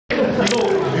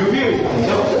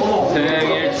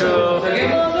생일 축하해.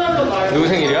 누구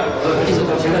생일이야?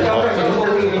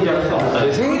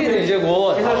 내 생일은 이제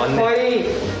뭐 맞네.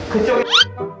 거의 그쪽에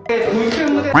불필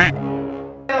무대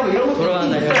이런 거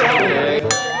돌아간다.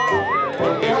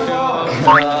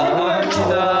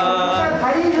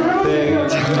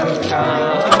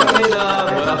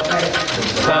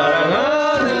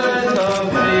 사랑하는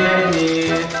성진이.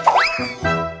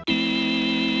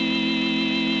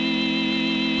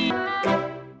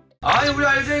 아니 우리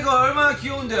RJ가 얼마나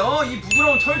귀여운데 이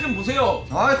부드러운 철 좀 보세요.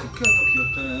 아 그렇게 더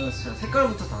귀엽잖아요. 진짜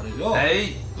색깔부터 다르죠?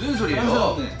 에이 무슨 소리예요?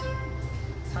 사랑스럽네.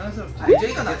 사랑스럽죠.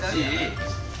 RJ가 낫지.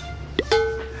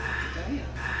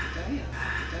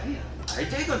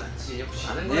 RJ가 낫지. 역시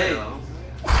아는 거예요.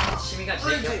 취미가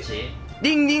제일 귀엽지.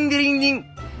 딩딩디링딩.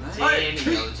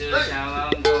 재미노주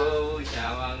샤왕고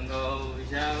샤왕고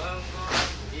샤왕고.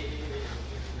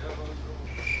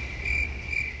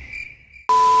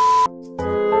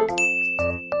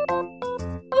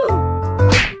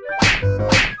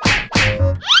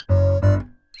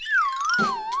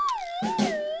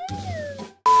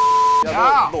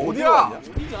 야, 너 어디야?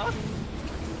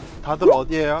 다들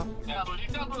어디에요? 야, 너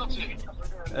일장 돌았지?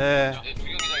 예.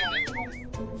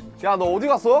 야, 너 어디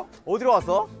갔어? 어디로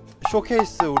왔어?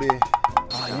 쇼케이스 우리.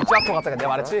 아, 일자토 갔다. 내가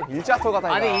말했지? 일자토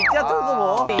갔다. 아니 일자토도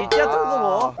뭐 일자토도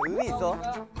뭐 의미 있어?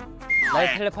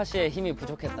 나의 텔레파시에 힘이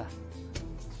부족했다. 야,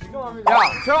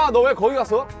 태영아, 너 왜 거기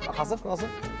갔어? 아, 갔어? 갔어?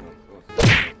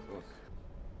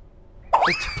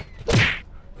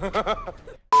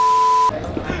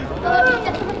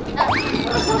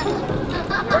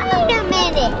 Wait a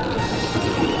minute.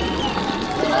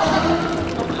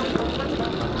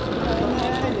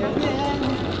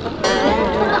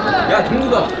 야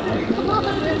동무다.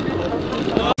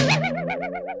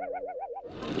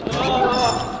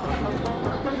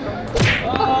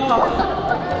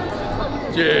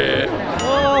 예.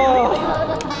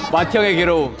 마티형의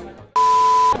괴로움.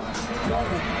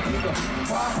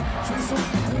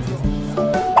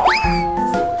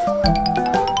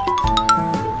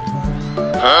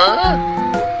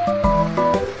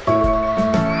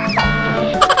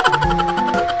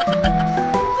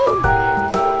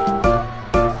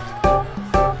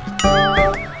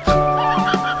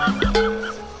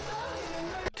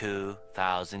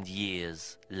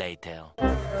 Years later.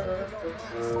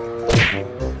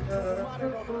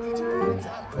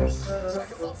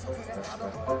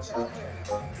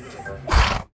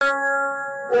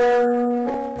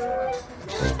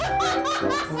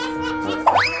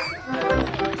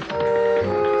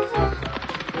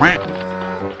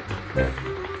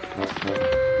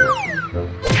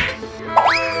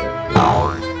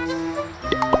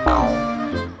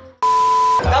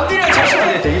 남들이랑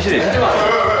자신감이 대기실에 내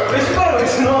신발 어디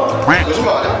있어? 내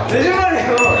신발 아니야? 내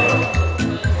신발이에요.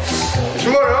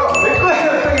 신발이야? 내 거예요.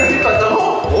 형이 어디 갔다고?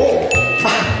 오.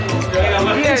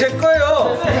 이게 제 거예요.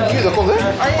 이게 내 건데?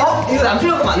 이거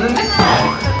남편 거 맞는데?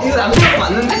 이거 남편 거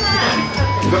맞는데?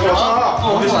 내 거 맞잖아.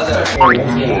 맞아요.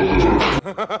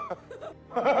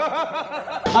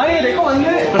 아니 내 거 맞네.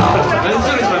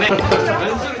 왼손이 전에.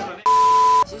 왼손이 전에.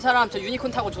 진 사람 저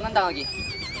유니콘 타고 조난당하기.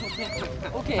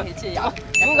 오케이, 그렇지.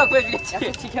 누군가 구해주겠지.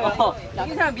 약속 지켜.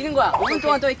 이긴 사람 미는 거야. 5분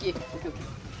동안 떠있기.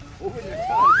 오케이.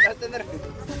 5분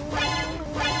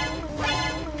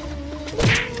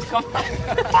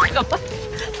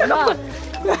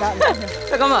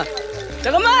잠깐만.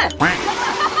 잠깐만.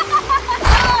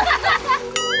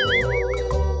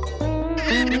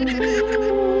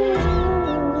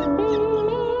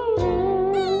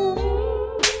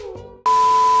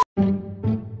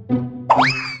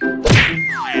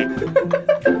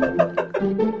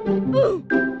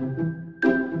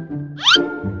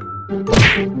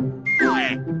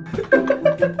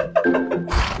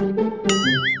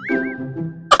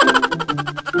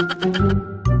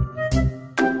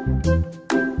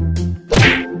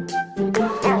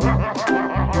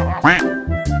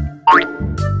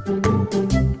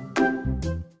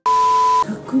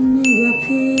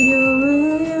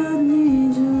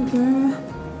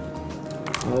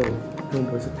 형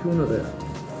벌써 피곤하다.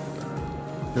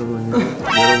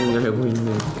 여러분이 알고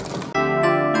있는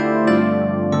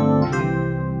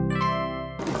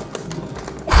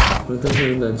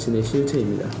방탄소년단친의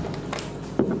실체입니다.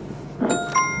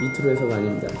 밑으로 해서가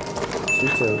아닙니다.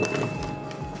 실제로.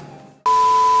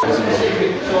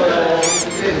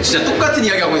 진짜 똑같은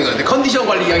이야기 하고 있는 건데 컨디션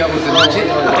관리 이야기 하고 있는 거지?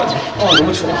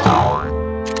 너무 추워.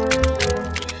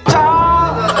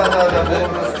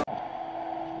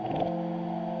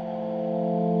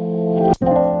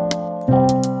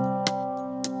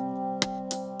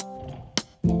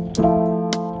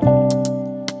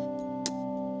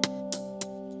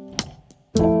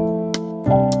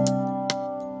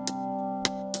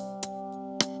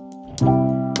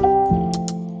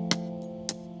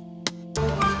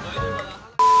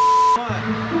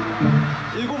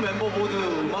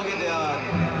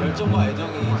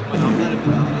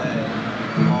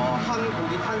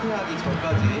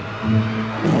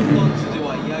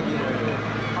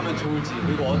 좋을지,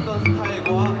 그리고 어떤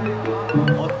스타일과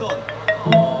어떤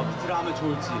비트를 하면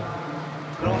좋을지,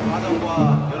 그런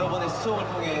과정과 여러 번의 수정을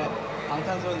통해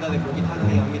방탄소년단의 곡이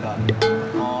탄생이 합니다.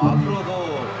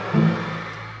 앞으로도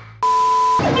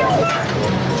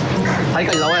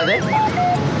다리까지 나와야 돼?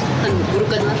 한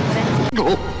무릎까지만.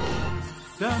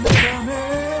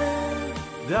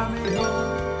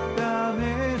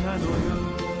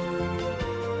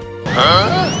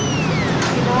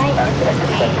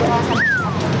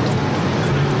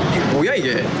 이게 뭐야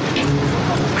이게?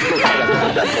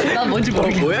 난 뭔지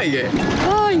모르겠어. 뭐야 이게?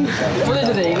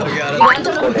 보내줘도 돼 이거. 오케이, 알았어. 이거 한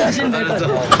장만 보내주시면 될것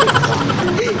같아.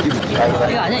 알았어.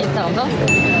 이거 아니야 인스타 감성?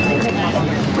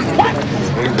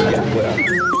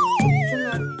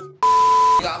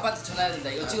 이거 아빠한테 전화해야 된다.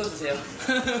 이거 찍어주세요.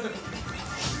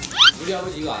 우리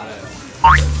아버지 이거 알아요.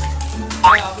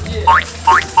 아버지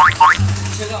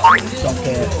제가 언제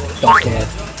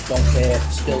Don't care,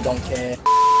 still don't care.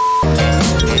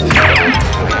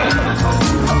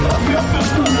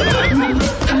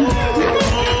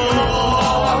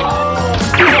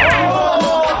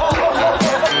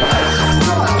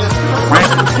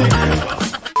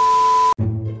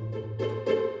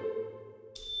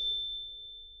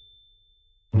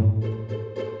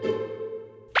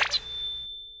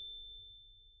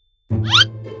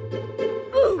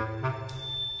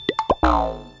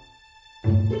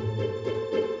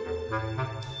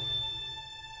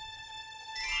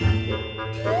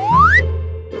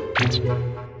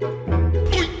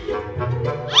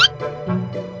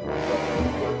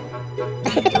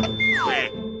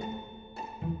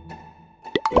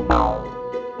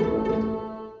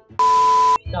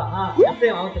 자,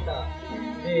 프레임 아웃했다.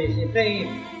 네,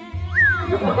 프레임.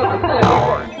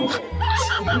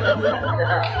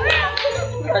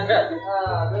 가자.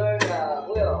 하나, 둘, 자,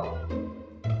 모여.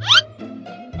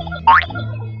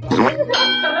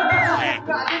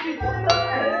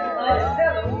 하나,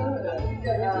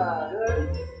 둘,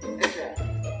 셋.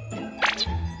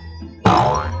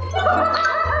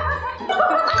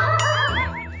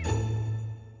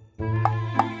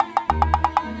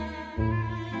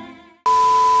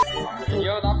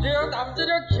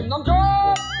 남들여 김남정.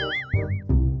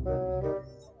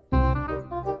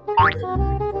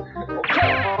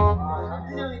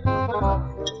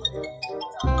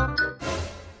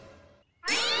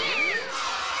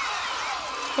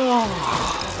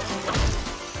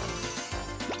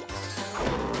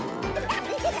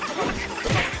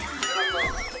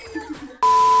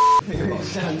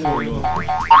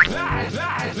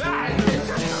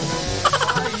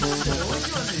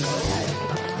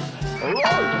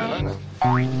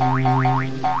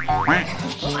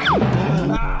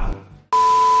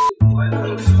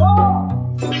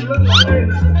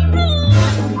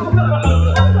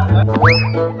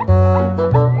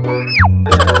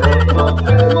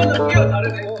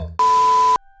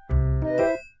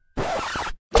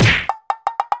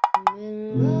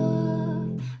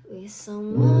 With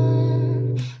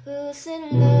someone who's in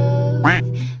love